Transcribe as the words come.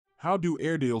How do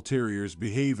Airedale Terriers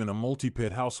behave in a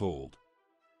multi-pet household?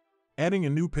 Adding a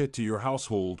new pet to your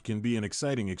household can be an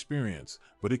exciting experience,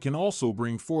 but it can also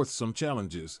bring forth some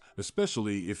challenges,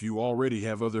 especially if you already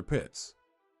have other pets.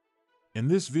 In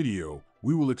this video,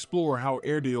 we will explore how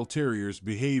Airedale Terriers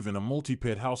behave in a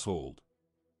multi-pet household.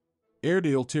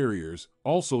 Airedale Terriers,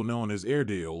 also known as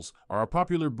Airedales, are a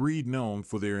popular breed known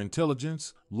for their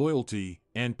intelligence, loyalty,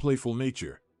 and playful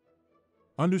nature.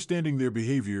 Understanding their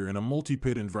behavior in a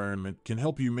multi-pet environment can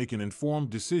help you make an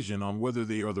informed decision on whether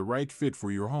they are the right fit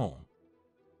for your home.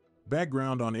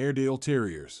 Background on Airedale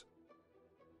Terriers.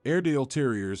 Airedale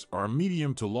Terriers are a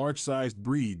medium to large-sized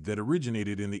breed that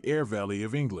originated in the Aire Valley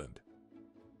of England.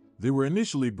 They were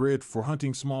initially bred for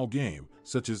hunting small game,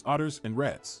 such as otters and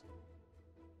rats.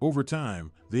 Over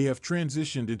time, they have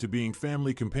transitioned into being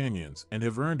family companions and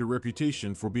have earned a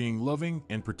reputation for being loving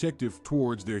and protective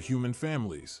towards their human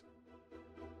families.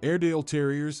 Airedale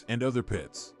Terriers and other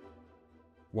pets.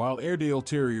 While Airedale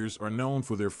Terriers are known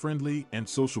for their friendly and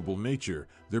sociable nature,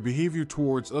 their behavior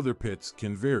towards other pets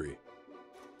can vary.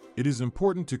 It is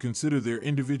important to consider their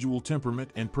individual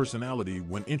temperament and personality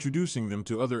when introducing them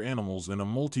to other animals in a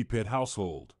multi-pet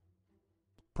household.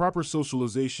 Proper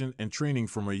socialization and training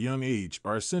from a young age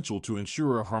are essential to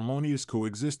ensure a harmonious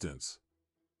coexistence.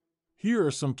 Here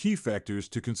are some key factors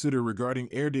to consider regarding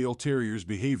Airedale Terriers'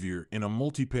 behavior in a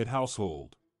multi-pet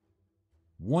household.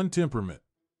 1. Temperament.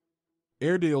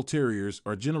 Airedale Terriers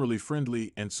are generally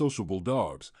friendly and sociable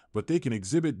dogs, but they can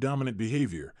exhibit dominant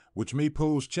behavior, which may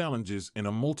pose challenges in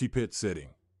a multi-pet setting.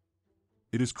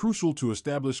 It is crucial to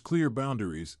establish clear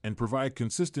boundaries and provide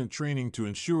consistent training to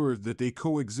ensure that they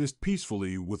coexist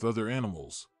peacefully with other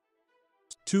animals.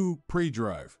 2. Prey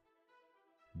drive.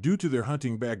 Due to their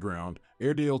hunting background,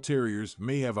 Airedale Terriers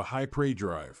may have a high prey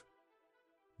drive.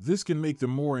 This can make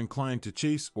them more inclined to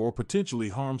chase or potentially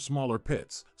harm smaller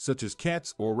pets, such as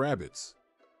cats or rabbits.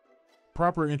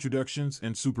 Proper introductions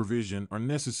and supervision are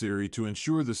necessary to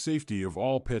ensure the safety of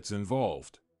all pets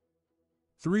involved.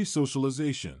 3.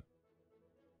 Socialization.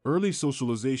 Early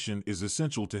socialization is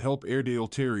essential to help Airedale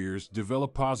Terriers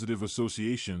develop positive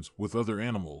associations with other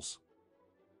animals.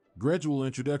 Gradual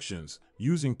introductions,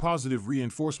 using positive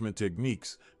reinforcement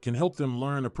techniques, can help them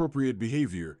learn appropriate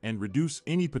behavior and reduce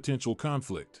any potential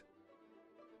conflict.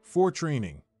 4.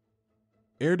 Training.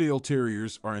 Airedale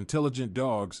Terriers are intelligent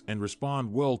dogs and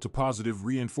respond well to positive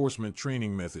reinforcement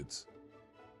training methods.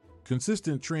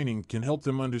 Consistent training can help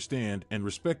them understand and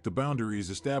respect the boundaries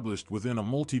established within a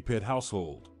multi-pet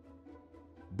household.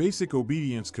 Basic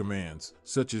obedience commands,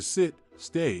 such as sit,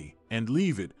 stay, and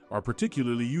leave it, are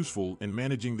particularly useful in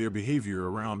managing their behavior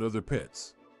around other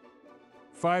pets.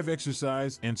 5.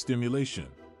 Exercise and stimulation.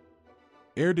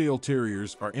 Airedale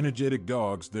Terriers are energetic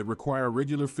dogs that require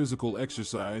regular physical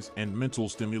exercise and mental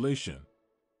stimulation.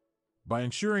 By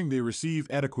ensuring they receive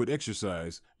adequate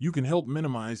exercise, you can help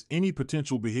minimize any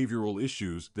potential behavioral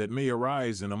issues that may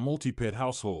arise in a multi-pet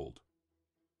household.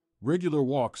 Regular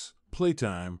walks,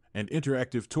 playtime, and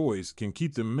interactive toys can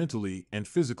keep them mentally and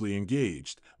physically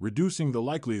engaged, reducing the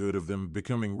likelihood of them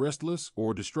becoming restless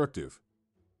or destructive.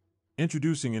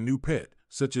 Introducing a new pet,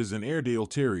 such as an Airedale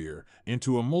Terrier,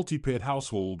 into a multi-pet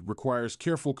household requires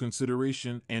careful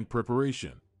consideration and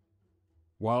preparation.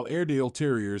 While Airedale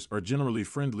Terriers are generally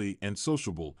friendly and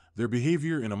sociable, their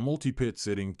behavior in a multi-pet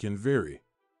setting can vary.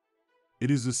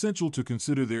 It is essential to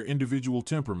consider their individual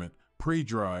temperament, prey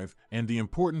drive, and the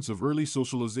importance of early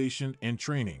socialization and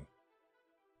training.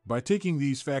 By taking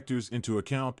these factors into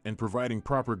account and providing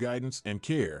proper guidance and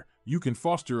care, you can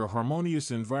foster a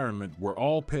harmonious environment where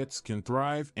all pets can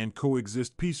thrive and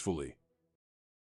coexist peacefully.